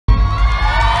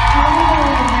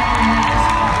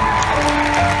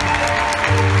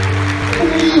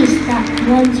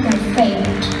one's my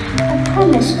favourite. I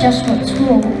promise just once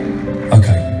more.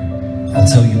 Okay, I'll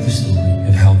tell you the story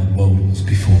of how the world was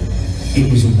before.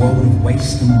 It was a world of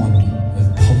waste and wonder,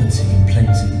 of poverty and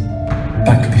plenty.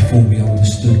 Back before we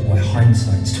understood why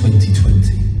hindsight's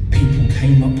 2020. People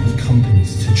came up with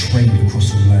companies to trade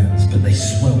across all lands, but they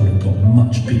swelled and got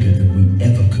much bigger than we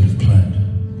ever could have planned.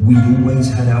 We'd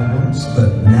always had our wants,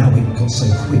 but now it got so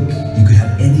quick. You could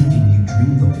have anything you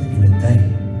dreamed of in a day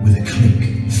with a click.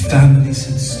 Families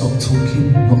had stopped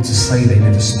talking, not to say they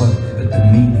never spoke, but the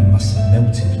meaning must have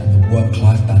melted and the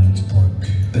work-life balance broke.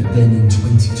 But then in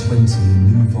 2020, a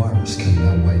new virus came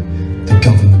our way. The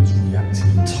government reacted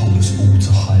and told us all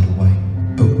to hide away.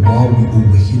 But while we all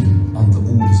were hidden under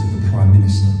orders of the Prime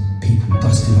Minister, people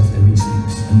dusted off their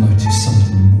instincts and noticed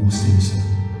something more sinister.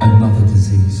 Another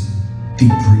disease,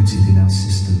 deep-rooted in our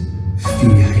system.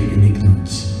 Fear, hate and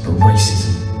ignorance, but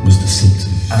racism was the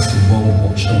symptom. As the world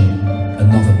watched on,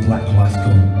 another black life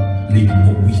gone, leaving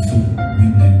what we thought we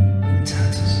knew in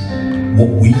tatters. What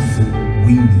we thought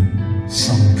we knew,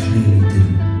 some clearly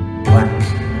didn't. Black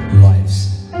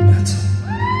lives matter.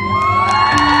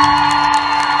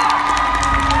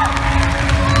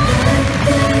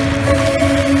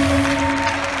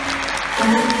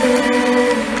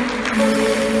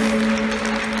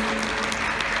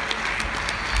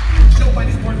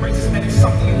 Nobody's born racist, man, it's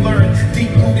something you learn.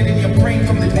 Deep-rooted in your brain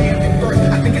from the day of your birth.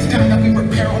 I think it's time that we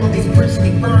repair all of these bricks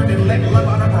we burned and let love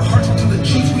out of our hearts into the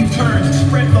cheeks we've turned.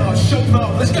 Spread love, show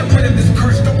love, let's get rid of this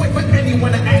curse. Don't wait for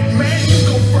anyone to act, man, just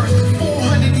go first.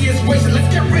 400 years wasted,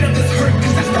 let's get rid of this hurt,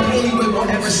 cause that's the only way we'll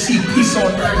ever see peace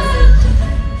on earth.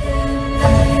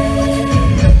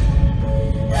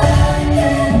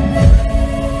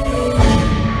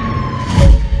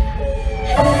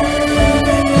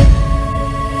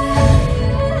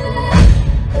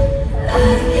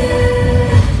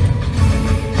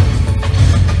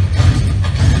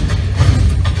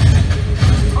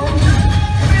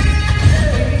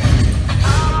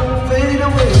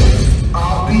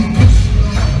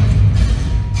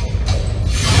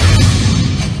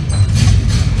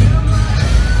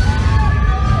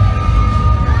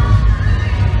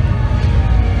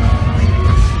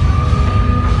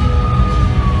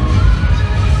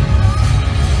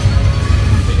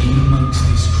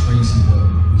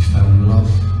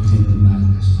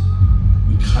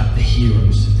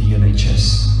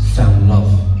 Found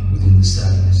love within the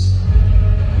sadness.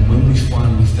 And when we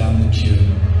finally found the cure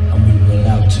and we were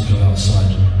allowed to go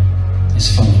outside,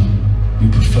 it's funny, we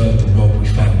preferred the world we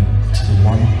found to the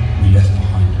one we left behind.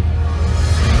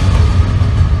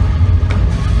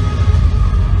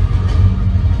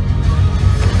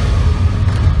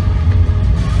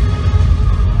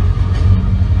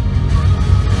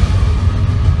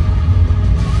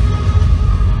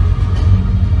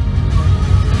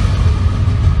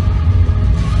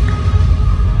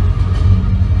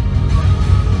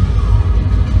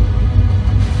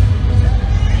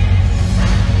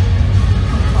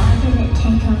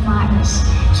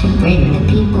 To bring the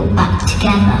people back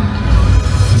together.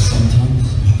 Because sometimes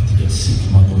you have to get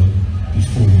sick, my boy,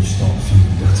 before you start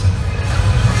feeling better.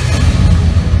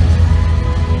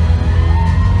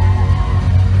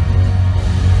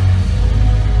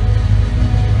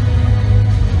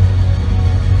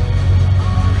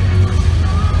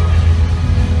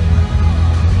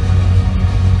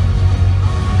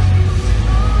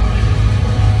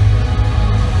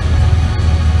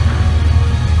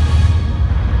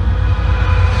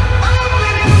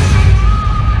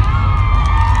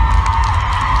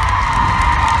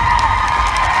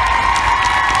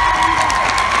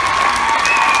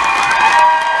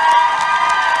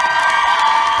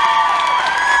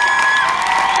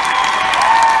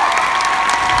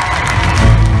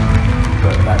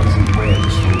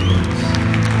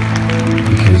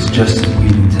 Just as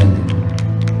we'd intended,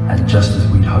 and just as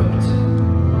we'd hoped,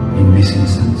 in this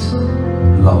instance,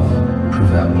 love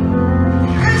prevailed.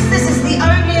 As this is the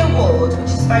only award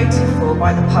which is voted for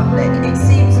by the public, it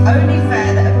seems only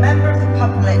fair that a member of the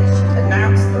public should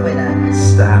announce the winner.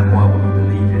 Stand by what you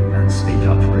believe in and speak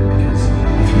up for it, because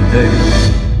if you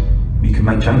do, you can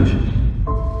make change.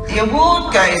 The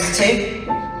award goes to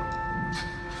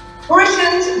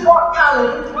Britain's Got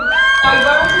Talent by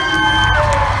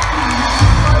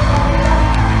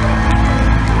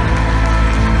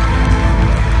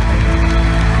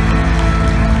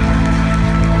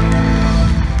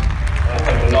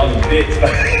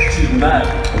This is mad.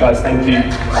 Guys, thank you so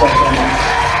much.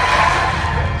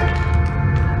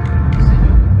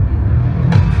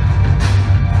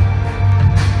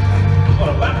 What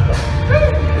a backdrop.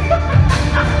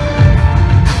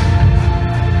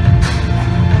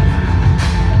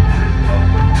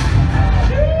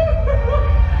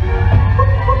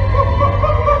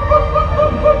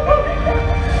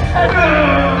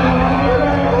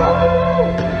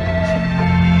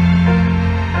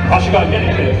 should go, get it,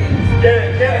 get it. Get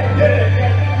it, get it, get it.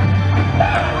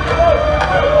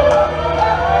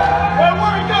 Where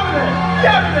are we going there?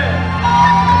 Get it there.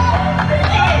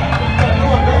 Come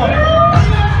on, come on.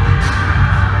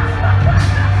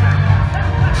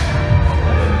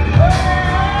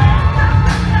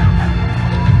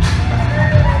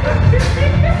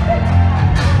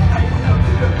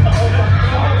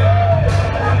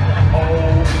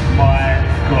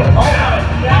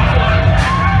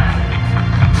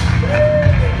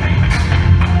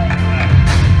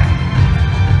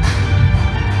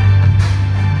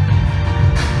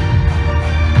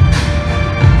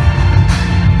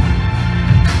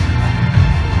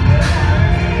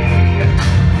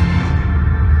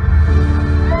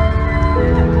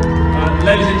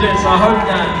 Ladies and gents, I hope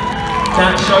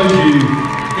that shows you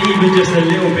even just a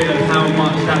little bit of how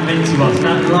much that meant to us.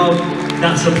 That love,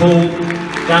 that support,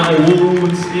 that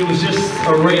awards, it was just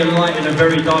a ray of light in a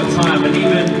very dark time. And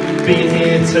even being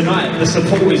here tonight, the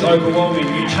support is overwhelming.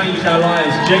 You changed our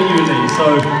lives genuinely.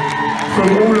 So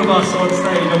from all of us on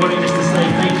stage, I wanted just to say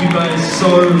thank you guys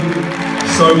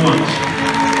so much.